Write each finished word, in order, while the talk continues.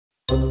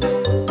Hello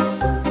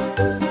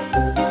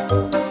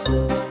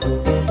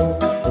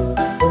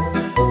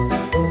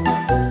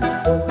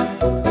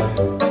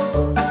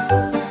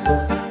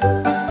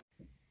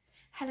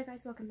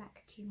guys, welcome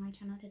back to my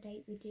channel.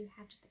 Today we do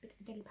have just a bit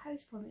of a daily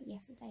post from it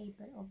yesterday,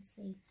 but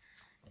obviously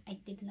I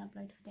didn't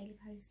upload for daily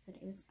post, but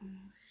it was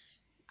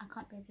I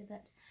can't be able to,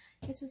 but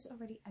this was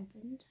already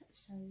opened,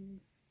 so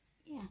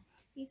yeah,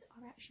 these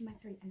are actually my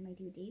 3 anime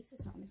DVDs,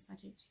 so I'm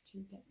excited to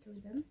get through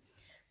them.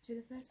 So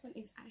the first one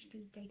is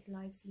actually Date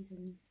Alive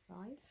season 5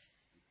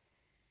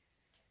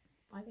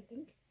 I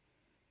think.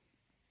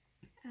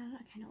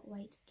 I cannot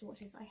wait to watch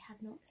this. I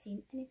have not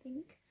seen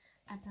anything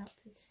about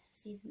this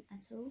season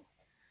at all,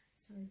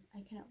 so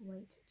I cannot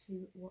wait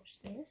to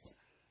watch this,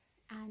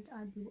 and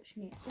I'll be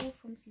watching it all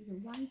from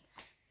season 1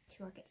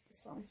 till I get to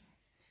this one.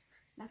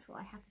 That's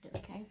what I have to do,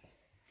 okay?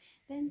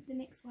 Then the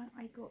next one,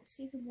 I got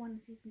season 1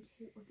 and season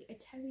 2 of the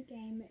Otori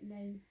game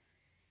no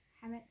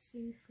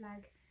Hametsu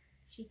Flag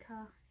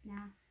Shika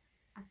na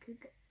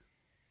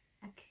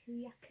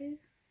Akuyaku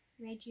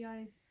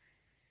Radio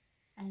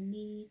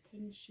ni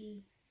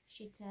Tenshi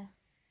Shita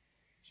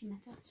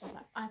Shimata. So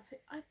I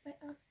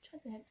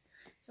tried the heads.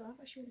 So I've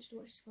actually wanted to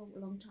watch this for a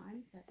long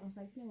time, but I was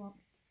like, you know what,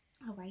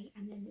 I'll wait.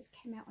 And then this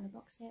came out on a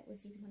box set with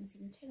season 1 and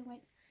season 2, and I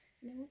went,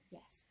 you know what,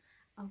 yes,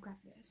 I'll grab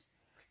this.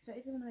 So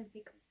it's one of those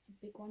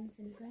big ones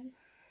anyway,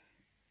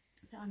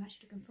 but I'm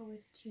actually looking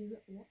forward to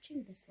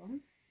watching this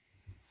one.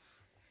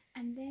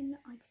 And then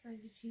I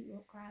decided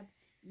to grab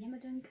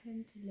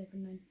Yamadon-kun to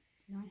level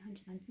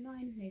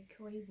 999 no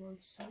Koi wo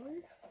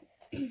Soru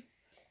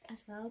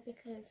as well,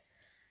 because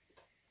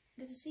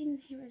there's a scene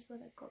here as well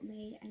that got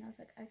me, and I was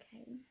like,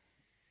 okay,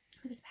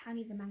 because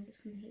apparently the manga is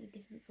completely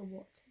different for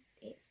what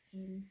it's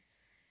in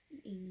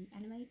the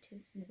anime to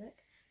what's in the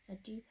book. So I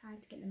do plan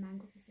to get the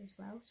manga of this as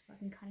well, so I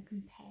can kind of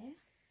compare.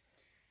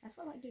 That's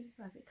what I like doing as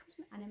well. If it comes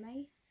from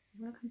anime,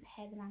 you want to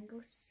compare the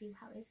mangas to see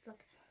how it is.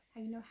 Like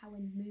how you know how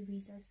in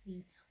movies there's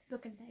the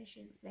book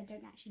adaptations, but they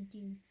don't actually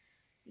do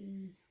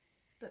the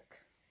book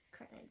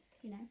correctly,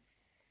 you know.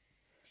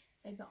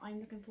 So, but I'm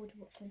looking forward to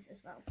watching this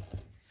as well.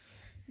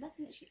 That's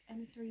literally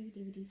only 3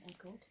 DVDs I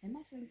got. There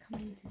might have come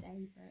in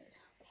today, but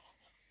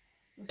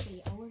we'll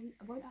see. I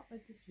won't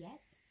upload this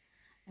yet,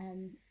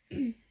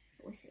 but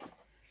we'll see.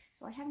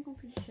 So I haven't gone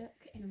through the book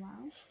in a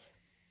while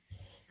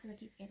because I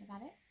keep forgetting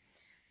about it.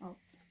 Well,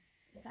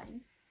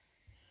 then.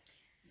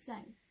 So,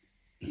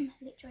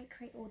 literary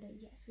crate order.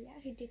 Yes, we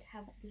actually did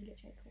have the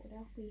literary crate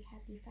order. We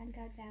had the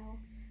Fangirl Down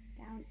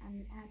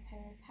and the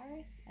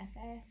Paris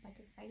Affair by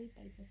Disraeli.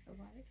 They both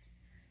arrived,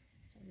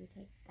 so we'll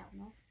take that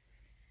one off.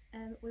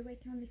 We're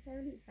waiting on the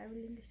Fairy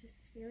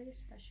Sister series,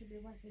 so that should be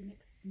arriving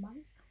next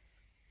month.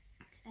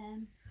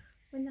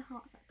 When the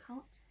Hearts That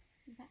Can't,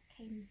 that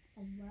came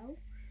as well.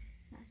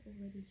 That's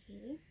already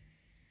here,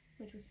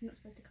 which was not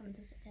supposed to come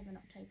until September and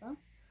October.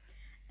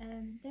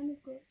 Then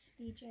we've got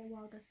the J.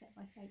 Wilder set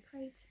by Fairy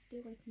Crate,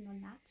 still waiting on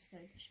that, so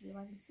that should be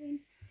arriving soon.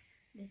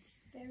 The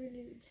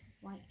Fairy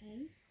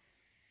YA,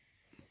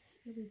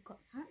 here we've got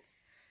that,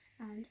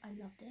 and I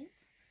loved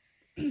it.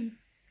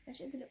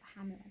 Especially the little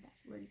hammer,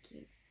 that's really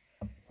cute.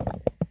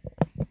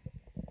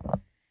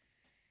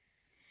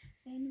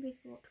 Then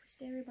we've got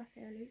Wisteria by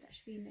Fairy, that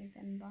should be in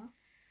November.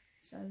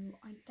 So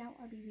I doubt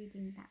I'll be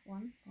reading that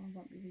one, or I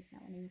won't be reading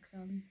that one anymore, because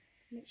I'm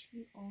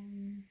literally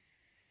on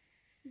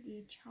the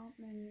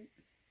enchantment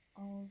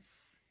of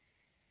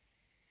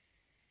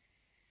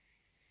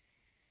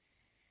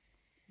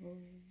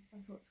I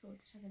thought it's called,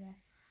 just over there,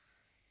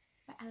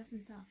 by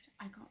Alison Soft.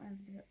 I can't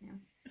remember the book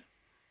now.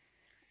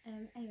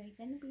 Anyway,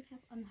 then we have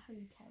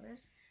Unholy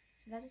Terrors,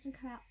 so that doesn't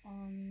come out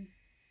on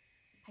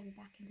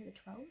paperback until the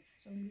 12th,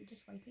 so I'm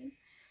just waiting.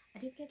 I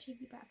did get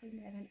cheeky back from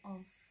 11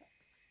 of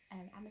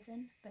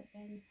Amazon, but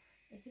then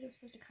they said it was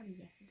supposed to come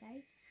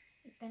yesterday.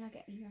 Then I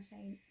get an email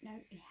saying no,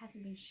 it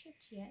hasn't been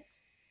shipped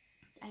yet,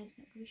 and it's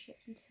not going to be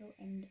shipped until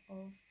end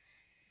of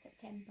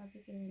September,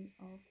 beginning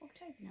of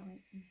October. And I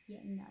went,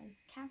 yeah, no,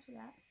 cancel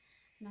that.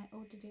 And I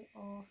ordered it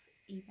off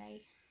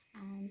eBay,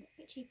 and a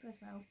bit cheaper as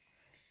well,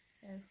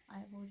 so I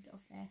have ordered it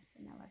off there, so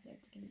now I'll be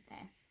able to get it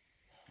there.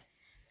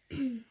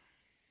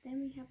 Then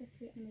we have the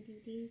 3 anime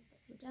DVDs,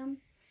 that's all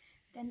done.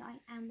 Then I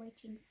am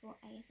waiting for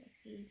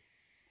ASAP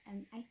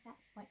ASAP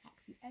by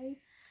Axio.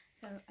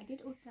 So I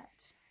did order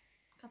that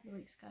a couple of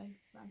weeks ago,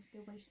 but I'm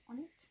still waiting on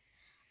it.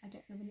 I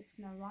don't know when it's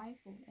going to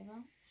arrive or whatever,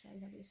 so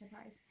that'll be a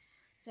surprise.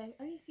 So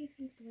only a few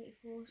things to wait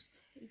for.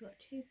 You've got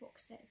 2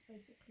 box sets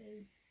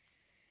basically.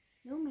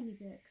 They're all mini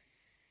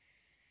books.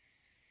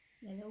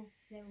 Yeah, they're all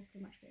pretty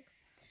much books.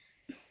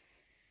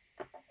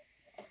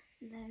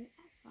 No,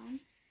 that's fine.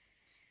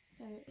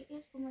 So it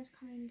is almost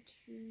coming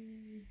to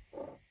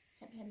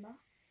September.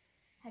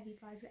 Have you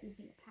guys got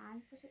anything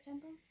planned for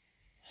September?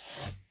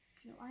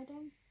 Do you know what I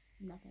do?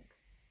 Nothing.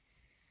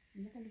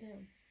 Nothing at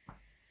all.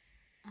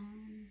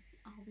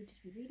 I'll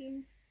just be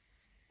reading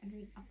and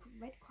read.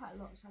 I've read quite a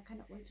lot, so I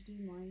cannot wait to do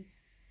my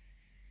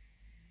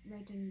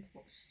read and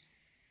watch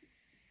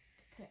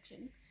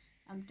collection.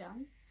 I'm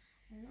done.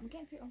 I'm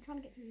trying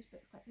to get through this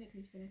book quite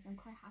quickly, to be honest. I'm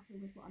quite happy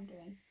with what I'm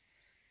doing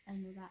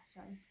and all that.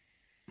 So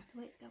the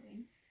way it's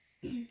going,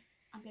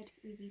 I'm going to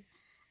read these,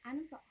 and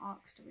I've got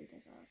arcs to read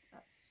as well, so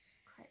that's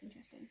quite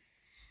interesting.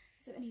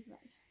 So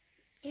anyway,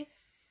 if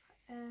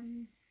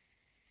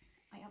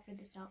I upload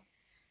this up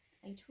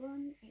later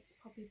on, it's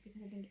probably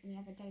because I didn't get any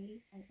other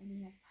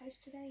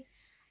post today.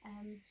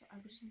 So I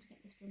just want to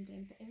get this filmed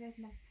in, but if there's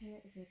enough here,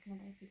 it'll be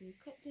another video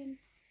clipped in,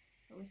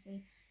 but we'll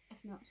see. If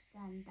not,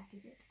 then that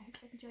is it. I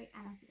hope you enjoy,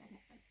 and I'll see you guys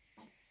next time.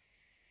 Bye.